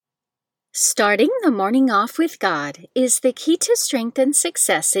Starting the morning off with God is the key to strength and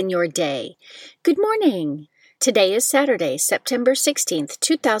success in your day. Good morning. Today is Saturday, September 16th,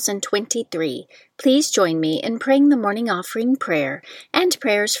 2023. Please join me in praying the morning offering prayer and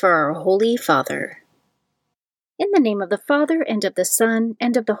prayers for our Holy Father. In the name of the Father, and of the Son,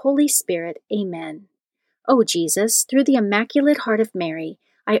 and of the Holy Spirit, Amen. O Jesus, through the Immaculate Heart of Mary,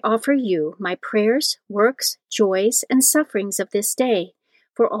 I offer you my prayers, works, joys, and sufferings of this day,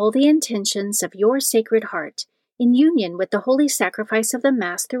 for all the intentions of your Sacred Heart, in union with the holy sacrifice of the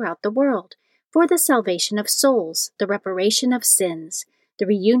Mass throughout the world, for the salvation of souls, the reparation of sins, the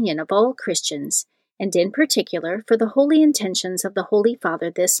reunion of all Christians, and in particular for the holy intentions of the Holy Father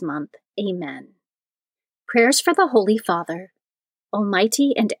this month. Amen. Prayers for the Holy Father.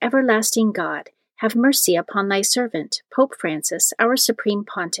 Almighty and everlasting God, have mercy upon thy servant, Pope Francis, our Supreme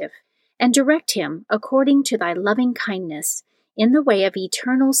Pontiff, and direct him, according to thy loving kindness, in the way of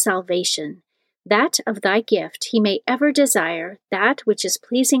eternal salvation, that of thy gift he may ever desire that which is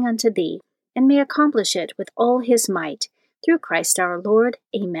pleasing unto thee, and may accomplish it with all his might, through Christ our Lord.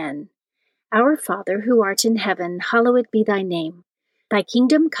 Amen. Our Father, who art in heaven, hallowed be thy name. Thy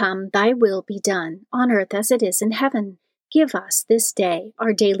kingdom come, thy will be done, on earth as it is in heaven. Give us this day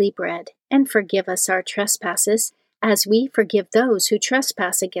our daily bread, and forgive us our trespasses, as we forgive those who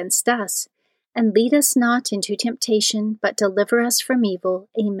trespass against us. And lead us not into temptation, but deliver us from evil.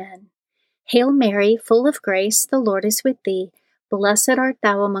 Amen. Hail Mary, full of grace, the Lord is with thee. Blessed art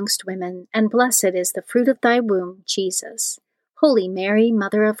thou amongst women, and blessed is the fruit of thy womb, Jesus. Holy Mary,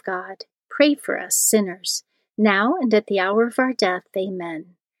 Mother of God, pray for us sinners, now and at the hour of our death. Amen.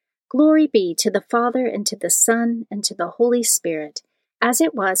 Glory be to the Father, and to the Son, and to the Holy Spirit, as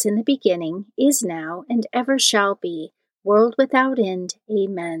it was in the beginning, is now, and ever shall be, world without end.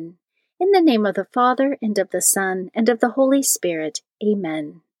 Amen. In the name of the Father, and of the Son, and of the Holy Spirit.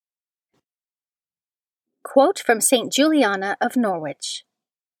 Amen. Quote from St. Juliana of Norwich.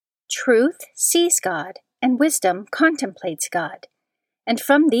 Truth sees God, and wisdom contemplates God. And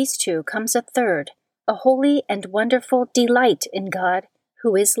from these two comes a third, a holy and wonderful delight in God,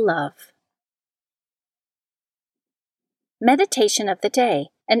 who is love. Meditation of the Day,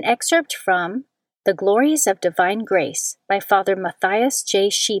 an excerpt from The Glories of Divine Grace by Father Matthias J.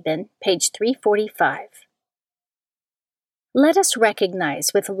 Scheeben, page 345. Let us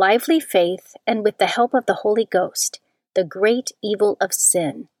recognize with lively faith and with the help of the Holy Ghost the great evil of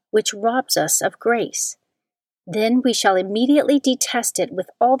sin, which robs us of grace. Then we shall immediately detest it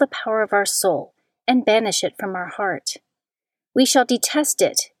with all the power of our soul and banish it from our heart. We shall detest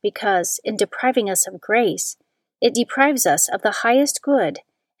it because, in depriving us of grace, it deprives us of the highest good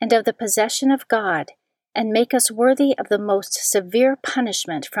and of the possession of God, and make us worthy of the most severe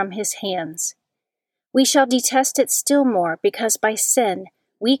punishment from his hands. We shall detest it still more because by sin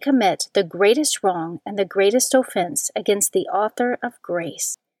we commit the greatest wrong and the greatest offense against the author of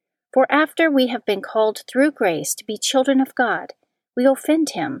grace. For after we have been called through grace to be children of God, we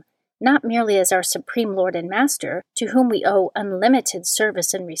offend him, not merely as our supreme Lord and Master, to whom we owe unlimited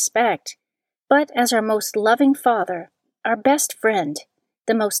service and respect, but as our most loving Father, our best friend,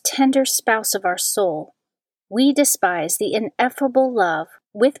 the most tender spouse of our soul. We despise the ineffable love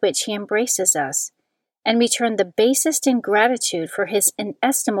with which he embraces us, and return the basest ingratitude for his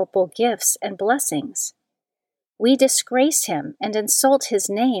inestimable gifts and blessings. We disgrace him and insult his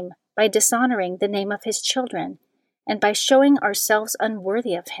name by dishonoring the name of his children, and by showing ourselves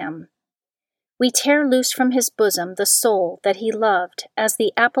unworthy of him. We tear loose from his bosom the soul that he loved as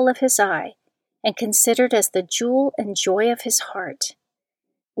the apple of his eye, and considered as the jewel and joy of his heart.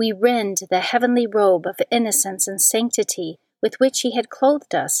 We rend the heavenly robe of innocence and sanctity with which he had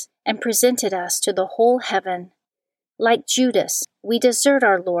clothed us and presented us to the whole heaven. Like Judas, we desert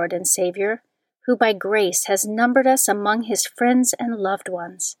our Lord and Savior, who by grace has numbered us among his friends and loved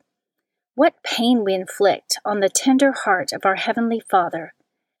ones. What pain we inflict on the tender heart of our Heavenly Father!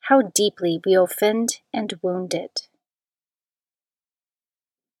 How deeply we offend and wound it.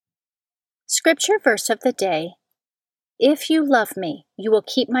 Scripture verse of the day. If you love me, you will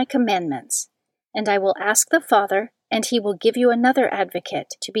keep my commandments, and I will ask the Father, and he will give you another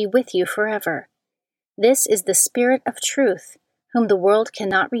advocate to be with you forever. This is the Spirit of truth, whom the world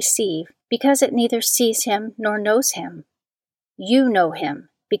cannot receive, because it neither sees him nor knows him. You know him,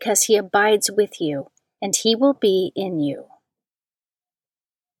 because he abides with you, and he will be in you.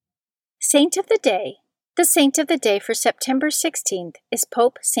 Saint of the Day. The saint of the day for September 16th is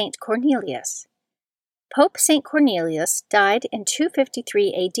Pope St. Cornelius. Pope St. Cornelius died in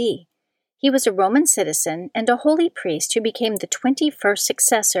 253 A.D. He was a Roman citizen and a holy priest who became the 21st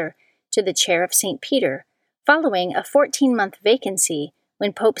successor to the chair of St. Peter, following a 14-month vacancy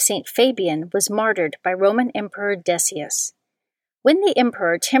when Pope St. Fabian was martyred by Roman Emperor Decius. When the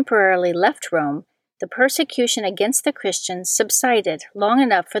emperor temporarily left Rome, the persecution against the Christians subsided long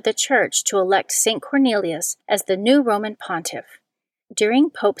enough for the Church to elect St. Cornelius as the new Roman pontiff.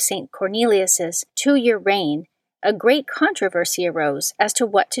 During Pope St. Cornelius's 2-year reign, a great controversy arose as to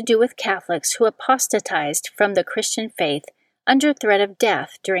what to do with Catholics who apostatized from the Christian faith under threat of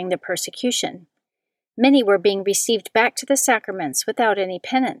death during the persecution. Many were being received back to the sacraments without any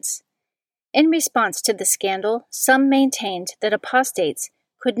penance. In response to the scandal, some maintained that apostates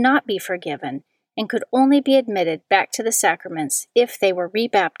could not be forgiven and could only be admitted back to the sacraments if they were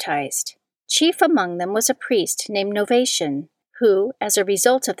rebaptized. Chief among them was a priest named Novatian, who, as a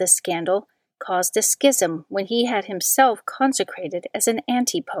result of the scandal, caused a schism when he had himself consecrated as an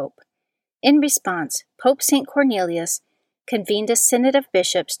anti-pope. In response, Pope St. Cornelius convened a synod of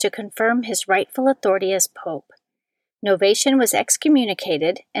bishops to confirm his rightful authority as pope. Novatian was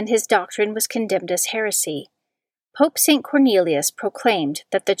excommunicated, and his doctrine was condemned as heresy. Pope St. Cornelius proclaimed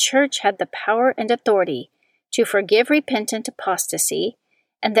that the Church had the power and authority to forgive repentant apostasy,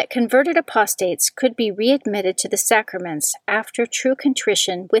 and that converted apostates could be readmitted to the sacraments after true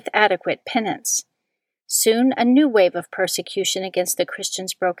contrition with adequate penance. Soon a new wave of persecution against the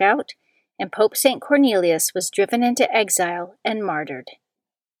Christians broke out, and Pope St. Cornelius was driven into exile and martyred.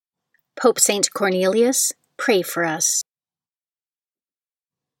 Pope St. Cornelius, pray for us.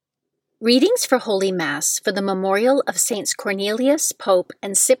 Readings for Holy Mass for the memorial of Saints Cornelius, Pope,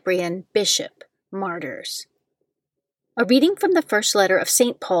 and Cyprian, Bishop, Martyrs. A reading from the first letter of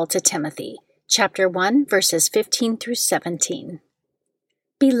St. Paul to Timothy, chapter 1, verses 15 through 17.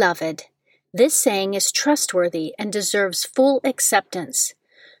 Beloved, this saying is trustworthy and deserves full acceptance.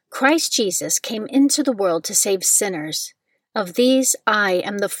 Christ Jesus came into the world to save sinners. Of these I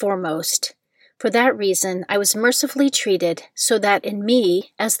am the foremost. For that reason I was mercifully treated, so that in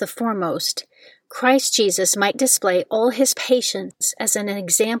me, as the foremost, Christ Jesus might display all his patience as an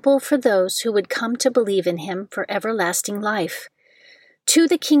example for those who would come to believe in him for everlasting life. To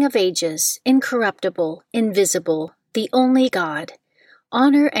the King of ages, incorruptible, invisible, the only God,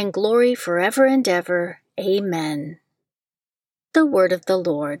 honor and glory forever and ever. Amen. The Word of the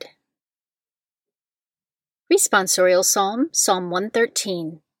Lord. Responsorial Psalm, Psalm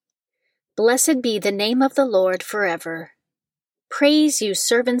 113. Blessed be the name of the Lord forever. Praise you,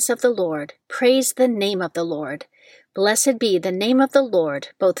 servants of the Lord. Praise the name of the Lord. Blessed be the name of the Lord,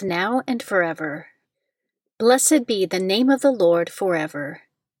 both now and forever. Blessed be the name of the Lord forever.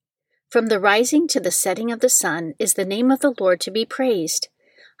 From the rising to the setting of the sun is the name of the Lord to be praised.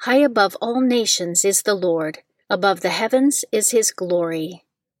 High above all nations is the Lord. Above the heavens is his glory.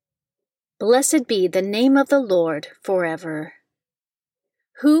 Blessed be the name of the Lord forever.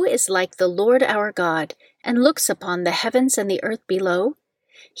 Who is like the Lord our God, and looks upon the heavens and the earth below?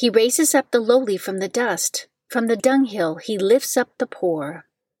 He raises up the lowly from the dust. From the dunghill he lifts up the poor.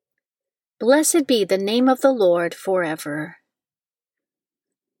 Blessed be the name of the Lord forever.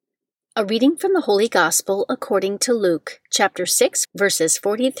 A reading from the Holy Gospel according to Luke, chapter 6, verses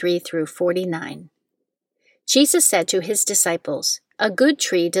 43 through 49. Jesus said to his disciples, "A good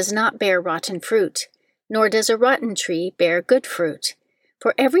tree does not bear rotten fruit, nor does a rotten tree bear good fruit.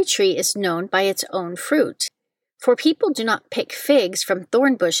 For every tree is known by its own fruit. For people do not pick figs from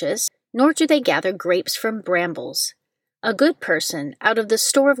thorn bushes, nor do they gather grapes from brambles. A good person, out of the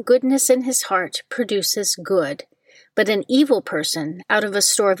store of goodness in his heart, produces good. But an evil person, out of a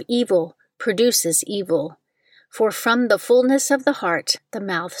store of evil, produces evil. For from the fullness of the heart, the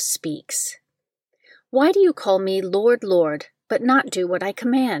mouth speaks. Why do you call me Lord, Lord, but not do what I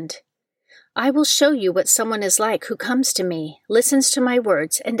command? I will show you what someone is like who comes to me, listens to my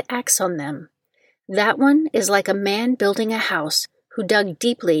words, and acts on them. That one is like a man building a house, who dug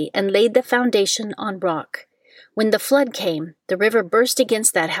deeply and laid the foundation on rock. When the flood came, the river burst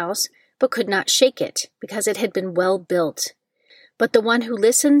against that house, but could not shake it, because it had been well built. But the one who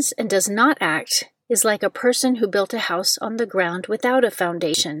listens and does not act is like a person who built a house on the ground without a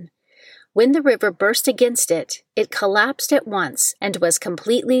foundation. When the river burst against it, it collapsed at once and was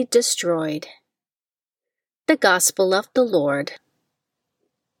completely destroyed." The Gospel of the Lord.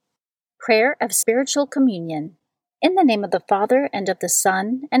 Prayer of Spiritual Communion. In the name of the Father, and of the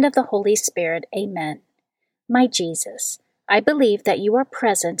Son, and of the Holy Spirit. Amen. My Jesus, I believe that you are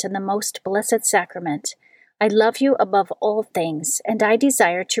present in the most blessed sacrament. I love you above all things, and I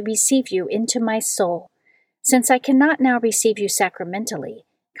desire to receive you into my soul. Since I cannot now receive you sacramentally,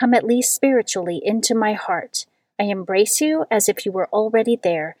 come at least spiritually into my heart. I embrace you as if you were already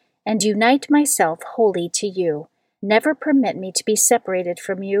there, and unite myself wholly to you. Never permit me to be separated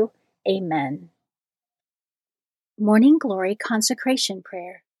from you. Amen. Morning Glory Consecration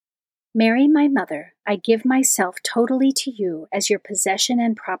Prayer. Mary, my mother, I give myself totally to you as your possession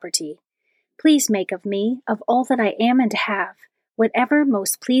and property. Please make of me, of all that I am and have, whatever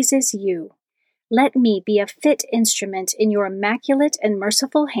most pleases you. Let me be a fit instrument in your immaculate and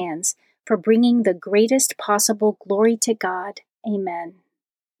merciful hands for bringing the greatest possible glory to God. Amen.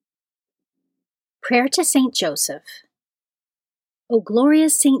 Prayer to Saint Joseph. O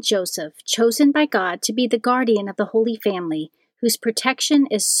glorious Saint Joseph, chosen by God to be the guardian of the Holy Family, whose protection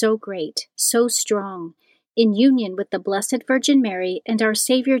is so great, so strong, in union with the Blessed Virgin Mary and our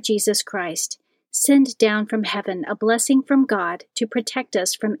Savior Jesus Christ, send down from heaven a blessing from God to protect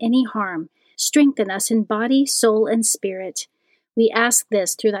us from any harm, strengthen us in body, soul, and spirit. We ask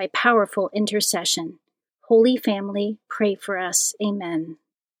this through thy powerful intercession. Holy Family, pray for us. Amen.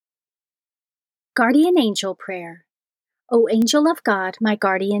 Guardian Angel Prayer. O angel of God, my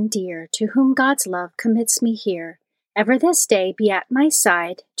guardian dear, to whom God's love commits me here, ever this day be at my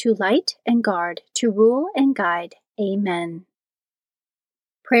side, to light and guard, to rule and guide. Amen.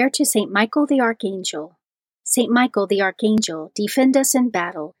 Prayer to Saint Michael the Archangel. Saint Michael the Archangel, defend us in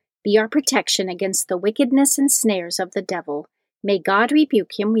battle, be our protection against the wickedness and snares of the devil. May God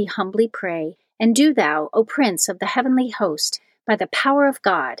rebuke him, we humbly pray, and do thou, O Prince of the heavenly host, by the power of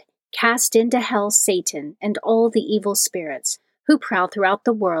God, cast into hell Satan and all the evil spirits who prowl throughout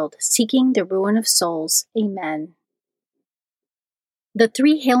the world, seeking the ruin of souls. Amen. The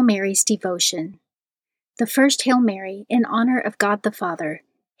Three Hail Marys Devotion. The first Hail Mary, in honor of God the Father.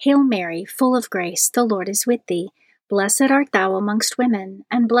 Hail Mary, full of grace, the Lord is with thee. Blessed art thou amongst women,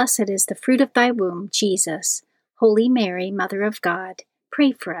 and blessed is the fruit of thy womb, Jesus. Holy Mary, Mother of God,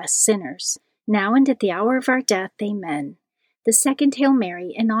 pray for us sinners, now and at the hour of our death. Amen. The second Hail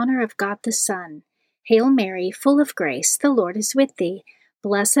Mary, in honor of God the Son. Hail Mary, full of grace, the Lord is with thee.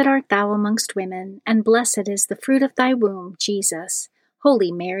 Blessed art thou amongst women, and blessed is the fruit of thy womb, Jesus.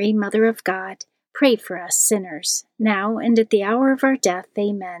 Holy Mary, Mother of God, pray for us sinners, now and at the hour of our death.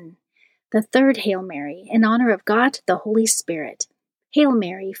 Amen. The third Hail Mary, in honor of God the Holy Spirit. Hail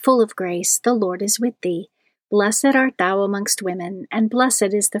Mary, full of grace, the Lord is with thee. Blessed art thou amongst women, and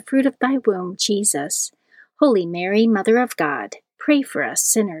blessed is the fruit of thy womb, Jesus. Holy Mary, Mother of God, pray for us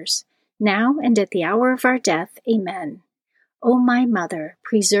sinners, now and at the hour of our death. Amen. O my Mother,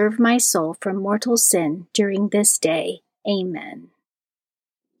 preserve my soul from mortal sin during this day. Amen.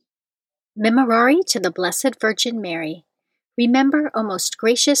 Memorare to the Blessed Virgin Mary. Remember, O most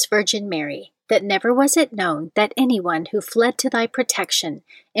gracious Virgin Mary, that never was it known that anyone who fled to thy protection,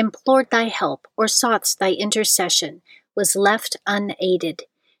 implored thy help, or sought thy intercession, was left unaided.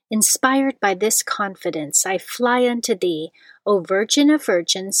 Inspired by this confidence, I fly unto thee, O Virgin of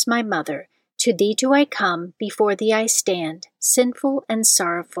Virgins, my Mother. To thee do I come, before thee I stand, sinful and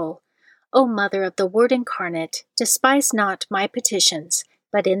sorrowful. O Mother of the Word incarnate, despise not my petitions,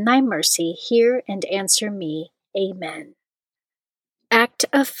 but in thy mercy hear and answer me. Amen. Act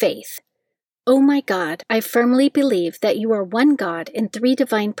of Faith. O my God, I firmly believe that you are one God in three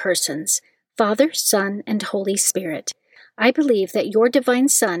divine persons, Father, Son, and Holy Spirit. I believe that your divine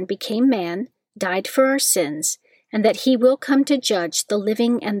Son became man, died for our sins, and that he will come to judge the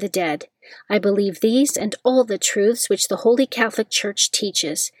living and the dead. I believe these and all the truths which the Holy Catholic Church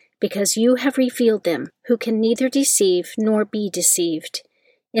teaches, because you have revealed them, who can neither deceive nor be deceived.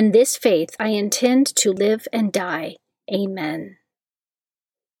 In this faith I intend to live and die. Amen.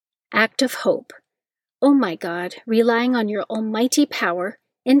 Act of Hope. O my God, relying on your almighty power,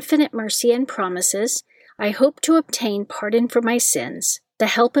 infinite mercy, and promises, I hope to obtain pardon for my sins, the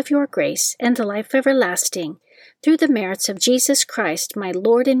help of your grace, and the life everlasting, through the merits of Jesus Christ, my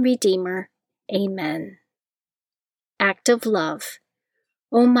Lord and Redeemer. Amen. Act of Love.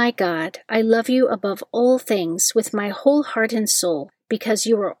 O my God, I love you above all things with my whole heart and soul, because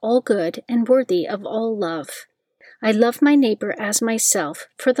you are all good and worthy of all love. I love my neighbor as myself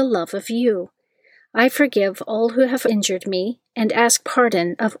for the love of you. I forgive all who have injured me, and ask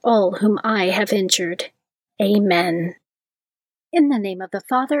pardon of all whom I have injured. Amen. In the name of the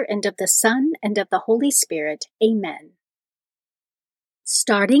Father, and of the Son, and of the Holy Spirit. Amen.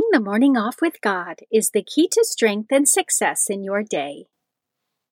 Starting the morning off with God is the key to strength and success in your day.